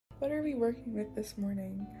What are we working with this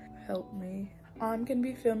morning? Help me. I'm gonna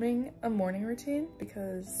be filming a morning routine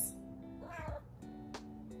because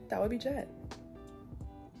that would be Jet.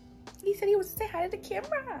 He said he was to say hi to the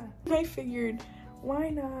camera. I figured, why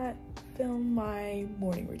not film my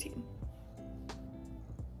morning routine?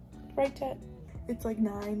 Right, Jet? It's like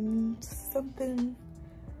 9 something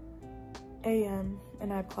a.m.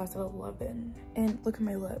 and I have class at 11. And look at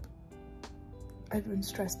my lip. I've been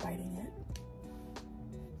stress biting it.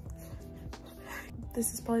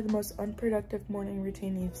 This is probably the most unproductive morning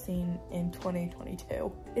routine you've seen in 2022.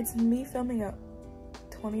 It's me filming a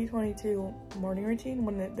 2022 morning routine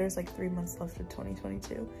when there's like 3 months left of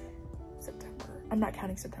 2022. September. I'm not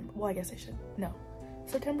counting September. Well, I guess I should. No.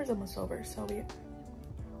 September's almost over, so we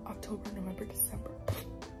October, November, December.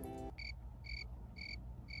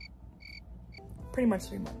 Pretty much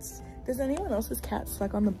 3 months. Does anyone else's cat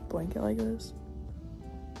suck on the blanket like this?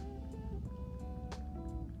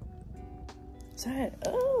 Jet,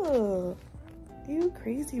 oh, you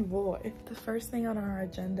crazy boy. The first thing on our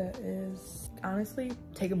agenda is, honestly,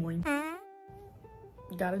 take a morning.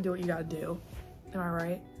 You gotta do what you gotta do. Am I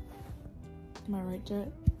right? Am I right,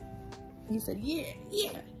 Jet? He said, yeah,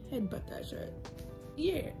 headbutt that shit.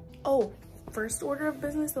 Yeah. Oh, first order of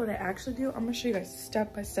business, what I actually do, I'm gonna show you guys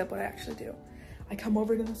step by step what I actually do. I come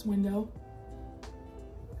over to this window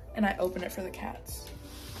and I open it for the cats.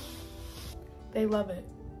 They love it.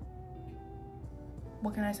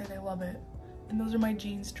 What can I say? They love it. And those are my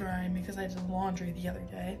jeans drying because I did laundry the other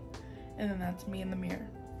day. And then that's me in the mirror.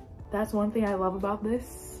 That's one thing I love about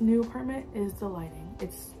this new apartment is the lighting.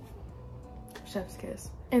 It's chef's kiss.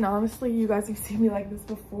 And honestly, you guys have seen me like this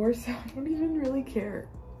before, so I don't even really care.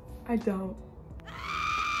 I don't.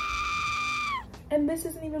 And this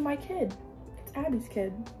isn't even my kid. It's Abby's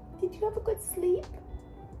kid. Did you have a good sleep?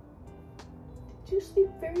 Did you sleep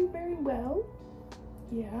very, very well?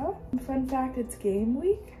 Yeah. Fun fact, it's game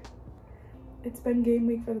week. It's been game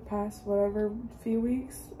week for the past whatever few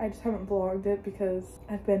weeks. I just haven't vlogged it because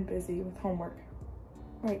I've been busy with homework.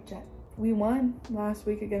 Right, Jet. We won last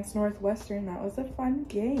week against Northwestern. That was a fun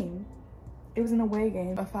game. It was an away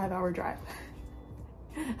game, a 5-hour drive.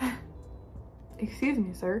 Excuse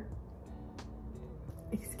me, sir.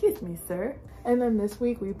 Excuse me, sir. And then this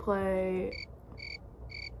week we play...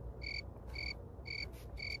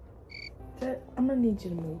 Jet, I'm gonna need you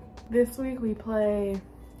to move. This week we play...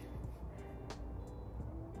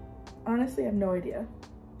 Honestly, I have no idea.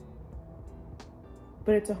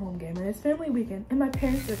 But it's a home game and it's family weekend and my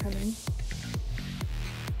parents are coming.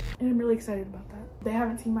 And I'm really excited about that. They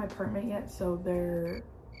haven't seen my apartment yet, so they're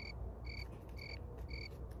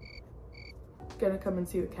gonna come and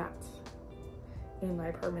see the cats in my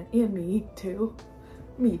apartment and me too.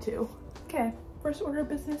 Me too. Okay, first order of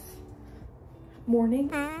business.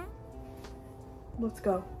 Morning. Let's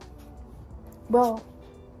go. Well,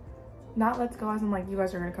 not let's go as in like you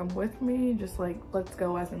guys are gonna come with me, just like let's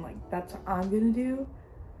go as in like that's what I'm gonna do.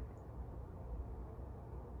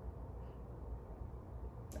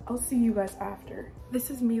 I'll see you guys after.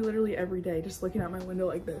 This is me literally every day, just looking out my window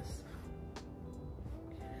like this.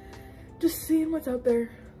 Just seeing what's out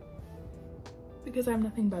there because I have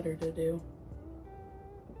nothing better to do.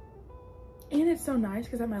 And it's so nice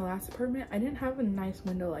because at my last apartment, I didn't have a nice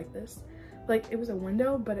window like this. Like it was a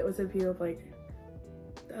window, but it was a view of like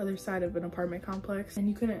the other side of an apartment complex and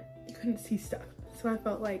you couldn't see stuff. So I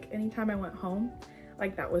felt like anytime I went home,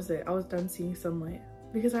 like that was it. I was done seeing sunlight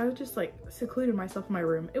because I was just like secluded myself in my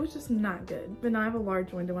room. It was just not good. But now I have a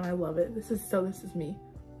large window and I love it. This is me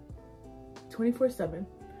 24/7.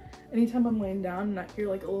 Anytime I'm laying down and I hear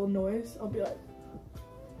like a little noise, I'll be like,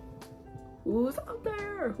 who's out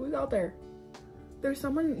there? Who's out there? There's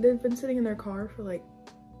someone, they've been sitting in their car for like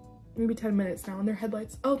maybe 10 minutes now and their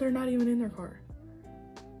headlights, oh, they're not even in their car.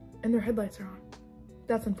 And their headlights are on.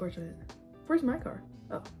 That's unfortunate. Where's my car?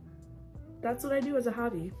 Oh, that's what I do as a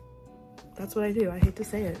hobby. That's what I do. I hate to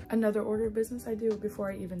say it. Another order of business I do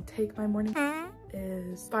before I even take my morning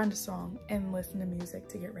is find a song and listen to music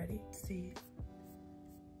to get ready. See.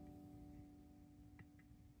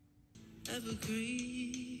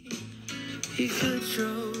 Evergreen, he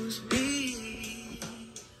controls me.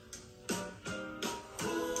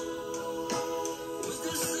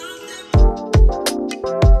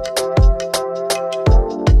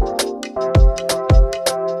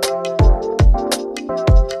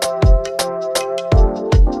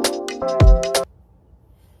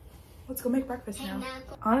 Let's go make breakfast now.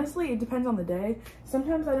 Honestly, it depends on the day.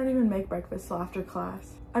 Sometimes I don't even make breakfast till after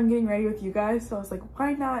class. I'm getting ready with you guys, so I was like,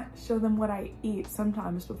 why not show them what I eat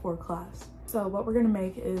sometimes before class? So what we're gonna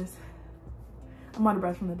make is, I'm out of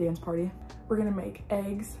breath from the dance party. We're gonna make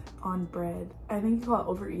eggs on bread. I think you call it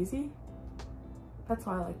over easy. That's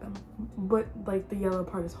why I like them. But like the yellow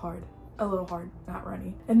part is hard. A little hard, not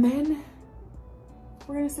runny. And then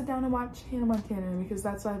we're gonna sit down and watch Hannah Montana because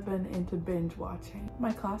that's what I've been into binge watching.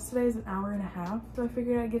 My class today is an hour and a half, so I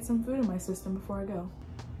figured I'd get some food in my system before I go.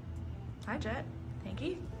 Hi, Jet.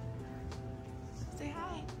 Hanky. Say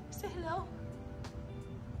hi. Say hello.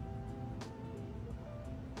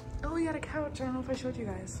 Oh, we got a couch. I don't know if I showed you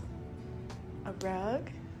guys. A rug.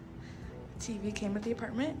 TV came with the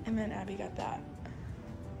apartment, and then Abby got that.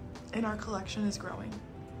 And our collection is growing.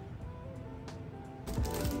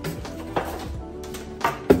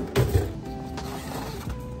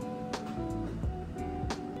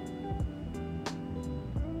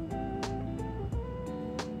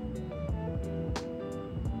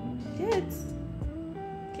 Kids.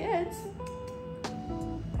 Kids.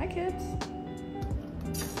 Hi, kids.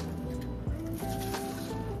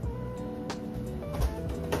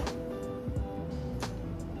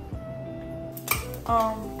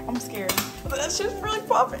 I'm scared. But that's just really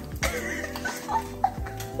popping.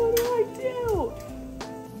 What do I do?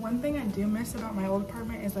 One thing I do miss about my old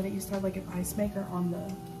apartment is that it used to have like an ice maker on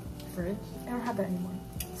the fridge. I don't have that anymore.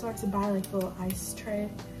 So I have to buy like little ice tray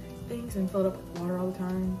things and fill it up with water all the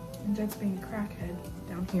time. And Jed's being a crackhead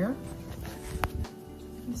down here.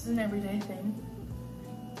 This is an everyday thing.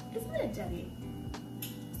 Isn't it, Jetty?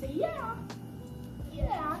 Say yeah.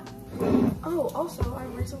 Yeah. Oh, also,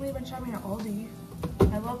 I've recently been shopping at Aldi.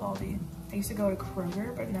 I love Aldi. I used to go to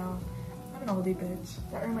Kroger, but now I'm an Aldi bitch.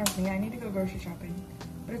 That reminds me, I need to go grocery shopping.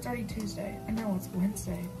 But it's already Tuesday, and now it's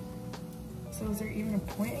Wednesday. So is there even a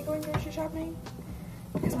point in going grocery shopping?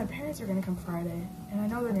 Because my parents are gonna come Friday, and I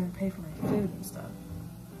know they're gonna pay for my food and stuff.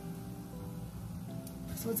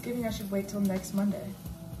 So it's giving I should wait till next Monday.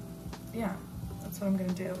 Yeah, that's what I'm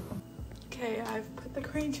gonna do. Okay, I've put the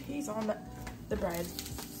cream cheese on the bread.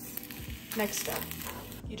 Next step,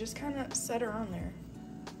 you just kind of set her on there.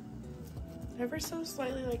 Ever so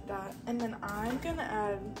slightly like that. And then I'm gonna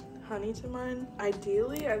add honey to mine.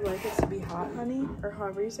 Ideally, I'd like it to be hot honey, or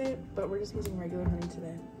however you say it, but we're just using regular honey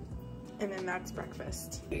today. And then that's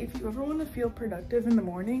breakfast. If you ever want to feel productive in the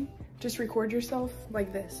morning, just record yourself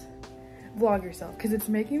like this. Vlog yourself, because it's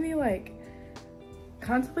making me like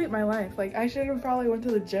contemplate my life. Like I should have probably went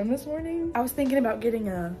to the gym this morning. I was thinking about getting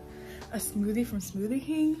a smoothie from Smoothie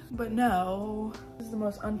King, but no. This is the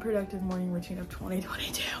most unproductive morning routine of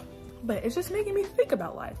 2022. But it's just making me think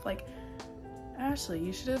about life. Like, Ashley,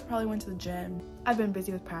 you should have probably went to the gym. I've been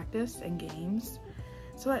busy with practice and games,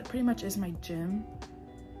 so that pretty much is my gym,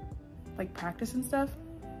 like practice and stuff.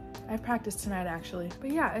 I have practice tonight actually. But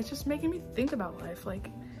yeah, it's just making me think about life, like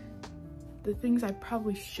the things I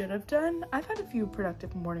probably should have done. I've had a few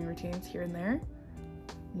productive morning routines here and there.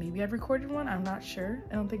 Maybe I've recorded one, I'm not sure.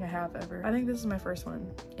 I don't think I have ever. I think this is my first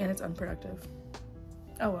one, and it's unproductive.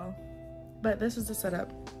 Oh well. But this is the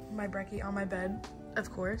setup. My brekkie on my bed,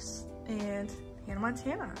 of course, and Hannah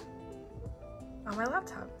Montana on my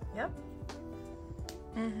laptop. Yep.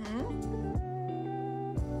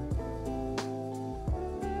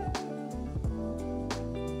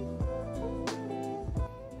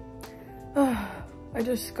 I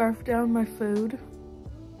just scarfed down my food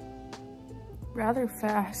rather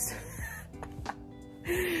fast.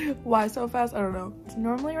 Why so fast? I don't know.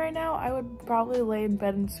 Normally right now I would probably lay in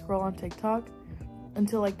bed and scroll on TikTok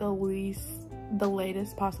until like the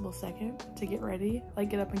latest possible second to get ready, like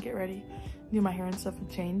get up and get ready, do my hair and stuff and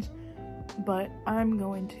change. But I'm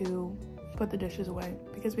going to put the dishes away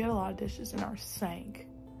because we had a lot of dishes in our sink.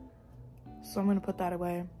 So I'm gonna put that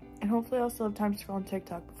away, and hopefully I'll still have time to scroll on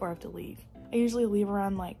TikTok before I have to leave. I usually leave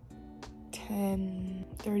around like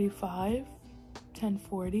 10:35,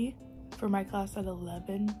 10:40 for my class at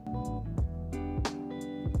 11.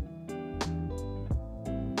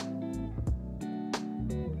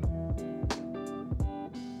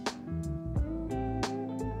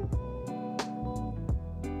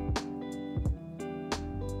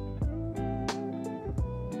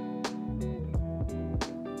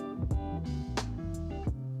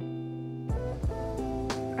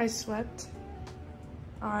 I swept,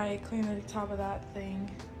 I cleaned the top of that thing,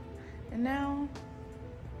 and now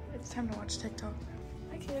it's time to watch TikTok.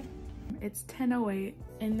 Hi kid. It's 10:08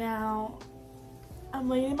 and now I'm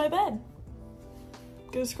laying in my bed.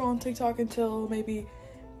 Gonna scroll on TikTok until maybe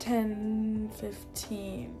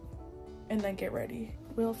 10:15 and then get ready.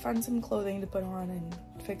 We'll find some clothing to put on and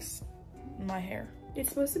fix my hair. It's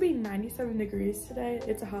supposed to be 97 degrees today.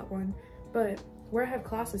 It's a hot one, but where I have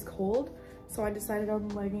class is cold. So I decided on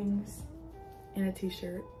leggings and a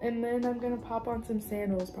t-shirt. And then I'm gonna pop on some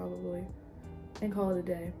sandals probably and call it a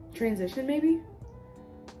day. Transition maybe?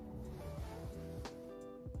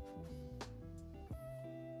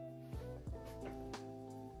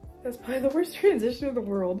 That's probably the worst transition in the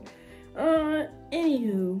world.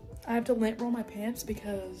 Anywho, I have to lint roll my pants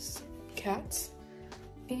because cats,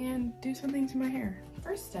 and do some things to my hair.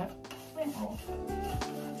 First step, lint roll.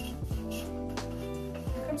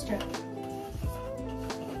 Here comes Jack.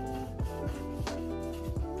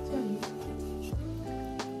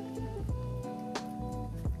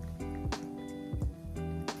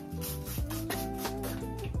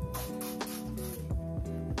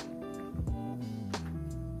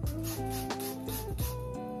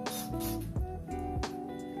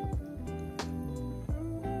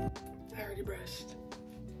 Brushed.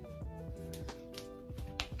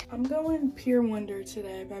 I'm going Pure Wonder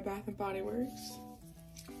today by Bath & Body Works.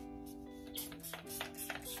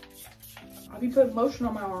 I'll be putting lotion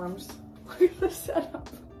on my arms. Look at the setup.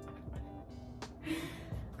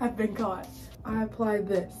 I've been caught. I applied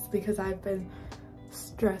this because I've been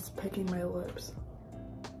stress picking my lips.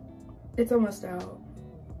 It's almost out.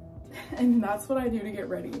 And that's what I do to get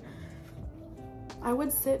ready. I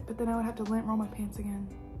would sit, but then I would have to lint roll my pants again.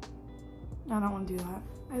 I don't want to do that.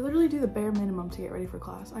 I literally do the bare minimum to get ready for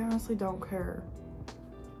class. I honestly don't care.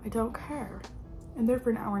 I don't care. I'm there for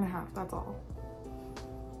an hour and a half, that's all.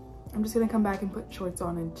 I'm just gonna come back and put shorts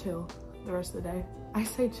on and chill the rest of the day. I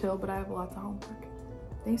say chill, but I have lots of homework.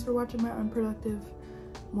 Thanks for watching my unproductive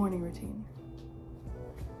morning routine.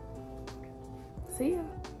 See ya.